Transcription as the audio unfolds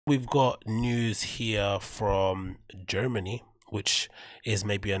We've got news here from Germany, which is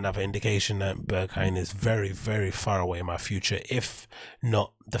maybe another indication that Berghain is very, very far away in my future, if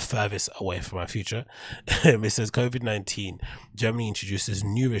not the furthest away from my future. It says COVID-19, Germany introduces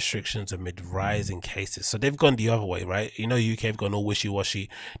new restrictions amid rising cases. So they've gone the other way, right? You know, UK have gone all wishy-washy.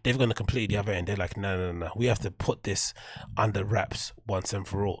 They've gone completely the other end. They're like, no, no, no, we have to put this under wraps once and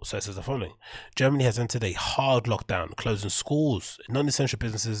for all. So it says the following: Germany has entered a hard lockdown, closing schools, non-essential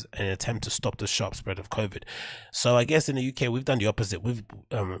businesses in an attempt to stop the sharp spread of COVID. So I guess in the UK we've done the opposite. We've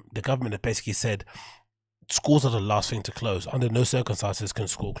the government have basically said schools are the last thing to close. Under no circumstances can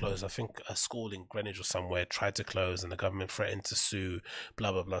school close. I think a school in Greenwich or somewhere tried to close, and the government threatened to sue.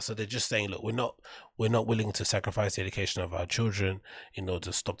 Blah blah blah. So they're just saying, look, we're not willing to sacrifice the education of our children in order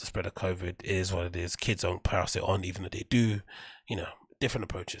to stop the spread of COVID. It is what it is. Kids don't pass it on, even though they do. You know, different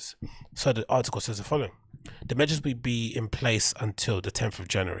approaches. So the article says the following: the measures will be in place until the 10th of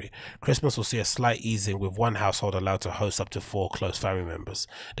January. Christmas will see a slight easing, with one household allowed to host up to 4 close family members.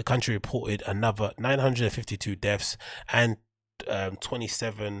 The country reported another 952 deaths and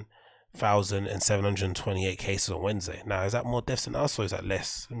 27,728 cases on Wednesday. Now, is that more deaths than us, or is that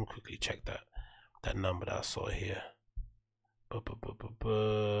less? Let me quickly check that number that I saw here. Yeah,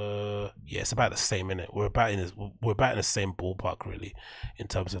 it's about the same, innit? We're about in the same ballpark, really, in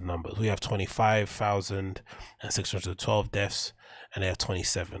terms of numbers. We have 25,612 deaths, and they have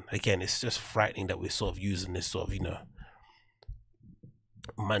 27. Again, it's just frightening that we're sort of using this sort of,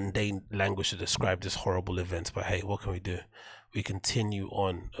 mundane language to describe this horrible event. But hey, what can we do? We continue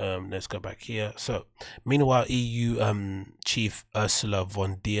on. Let's go back here. So meanwhile, EU chief Ursula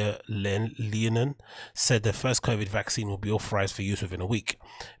von der Leyen said the first COVID vaccine will be authorized for use within a week.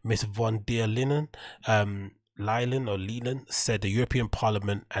 Ms. von der Leyen Leland said the European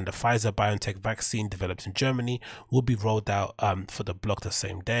Parliament and the Pfizer BioNTech vaccine developed in Germany will be rolled out for the bloc the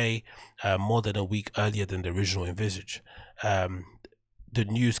same day, more than a week earlier than the original envisaged. The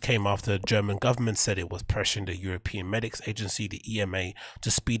news came after the German government said it was pressuring the European Medics Agency, the EMA,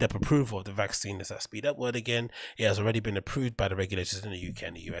 to speed up approval of the vaccine. There's that speed up word again. It has already been approved by the regulators in the UK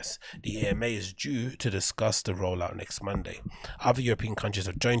and the US. The EMA is due to discuss the rollout next Monday. Other European countries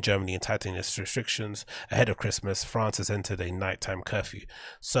have joined Germany in tightening its restrictions. Ahead of Christmas, France has entered a nighttime curfew.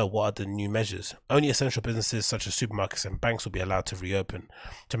 So what are the new measures? Only essential businesses such as supermarkets and banks will be allowed to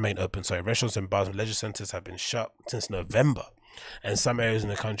remain open. So restaurants and bars and leisure centres have been shut since November, and some areas in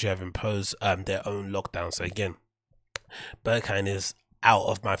the country have imposed their own lockdown. So again, Berghain is out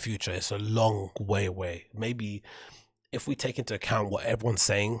of my future. It's a long way away. Maybe if we take into account what everyone's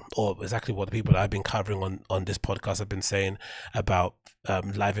saying, or exactly what the people that I've been covering on this podcast have been saying about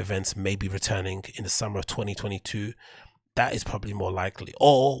live events maybe returning in the summer of 2022, that is probably more likely.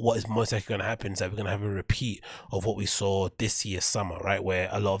 Or what is most likely going to happen is that we're going to have a repeat of what we saw this year's summer, right, where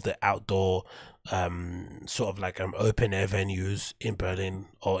a lot of the outdoor sort of like open air venues in Berlin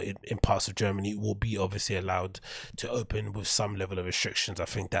or in parts of Germany will be obviously allowed to open with some level of restrictions. I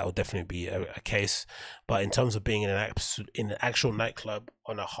think that will definitely be a case. But in terms of being in an actual nightclub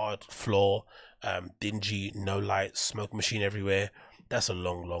on a hard floor, dingy, no lights, smoke machine everywhere, that's a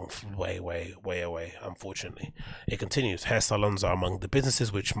long way away, unfortunately. It continues. Hair salons are among the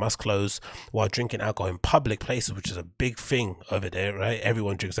businesses which must close, while drinking alcohol in public places, which is a big thing over there, right?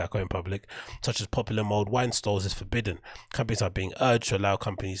 Everyone drinks alcohol in public, such as popular mulled wine stores, is forbidden. Companies are being urged to allow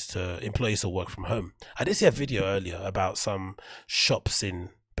employees to work from home. I did see a video earlier about some shops in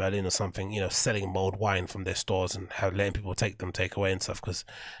Berlin or something, selling mulled wine from their stores and letting people take away and stuff, because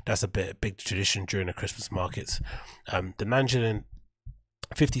that's a big tradition during the Christmas markets. The Nanjing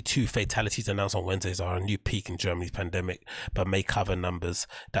 52 fatalities announced on Wednesdays are a new peak in Germany's pandemic, but may cover numbers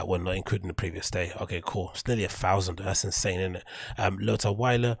that were not included in the previous day. Okay, cool. It's nearly 1,000. That's insane, isn't it? Lothar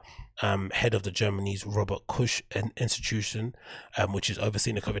Weiler, head of the Germany's Robert Koch Institution, which is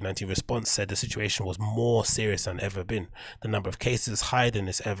overseeing the COVID-19 response, said the situation was more serious than ever been. The number of cases is higher than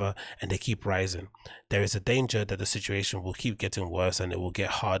it's ever, and they keep rising. There is a danger that the situation will keep getting worse, and it will get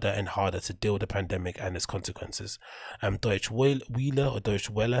harder and harder to deal with the pandemic and its consequences. Deutsche Welle,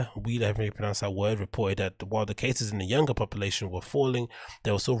 however you pronounce that word, reported that while the cases in the younger population were falling,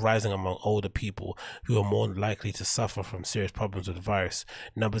 they were still rising among older people, who are more likely to suffer from serious problems with the virus.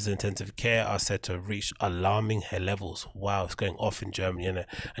 Numbers in intensive care are said to have reached alarming levels. Wow, it's going off in Germany, isn't it?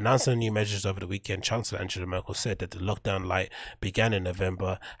 Announcing new measures over the weekend, Chancellor Angela Merkel said that the lockdown light began in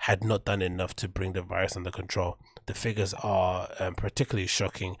November had not done enough to bring the virus under control. the figures are particularly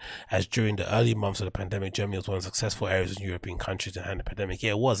shocking, as during the early months of the pandemic, Germany was one of the successful areas in European countries to handle the pandemic.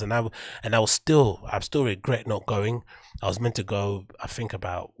 Yeah, it was, and I still regret not going. I was meant to go, I think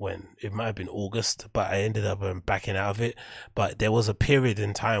about when it might have been August, but I ended up backing out of it. But there was a period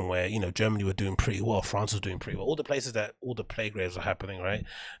in time where, you know, Germany were doing pretty well, France was doing pretty well. All the places that all the plague graves were happening, right?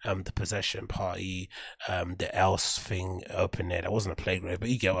 The possession party, the else thing open there. That wasn't a plague grave, but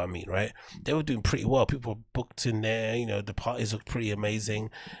you get what I mean, right? They were doing pretty well. People were booked in there. You know, the parties looked pretty amazing,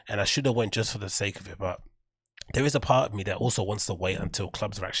 and I should have went just for the sake of it, but there is a part of me that also wants to wait until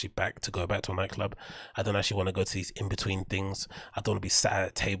clubs are actually back to go back to a nightclub. I don't actually want to go to these in-between things. I don't want to be sat at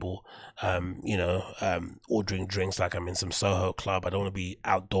a table, ordering drinks like I'm in some Soho club. I don't want to be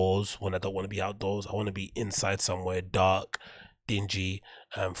outdoors when I don't want to be outdoors. I want to be inside somewhere dark, dingy,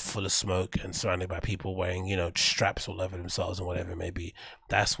 full of smoke, and surrounded by people wearing, you know, straps all over themselves and whatever it may be.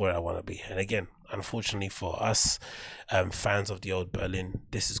 That's where I want to be. And again, unfortunately for us, fans of the old Berlin,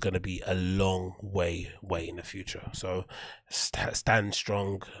 this is going to be a long way in the future. So stand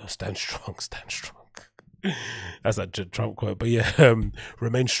strong, stand strong, stand strong. That's a Trump quote, but yeah,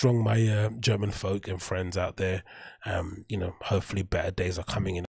 remain strong, my German folk and friends out there. You know, hopefully better days are coming in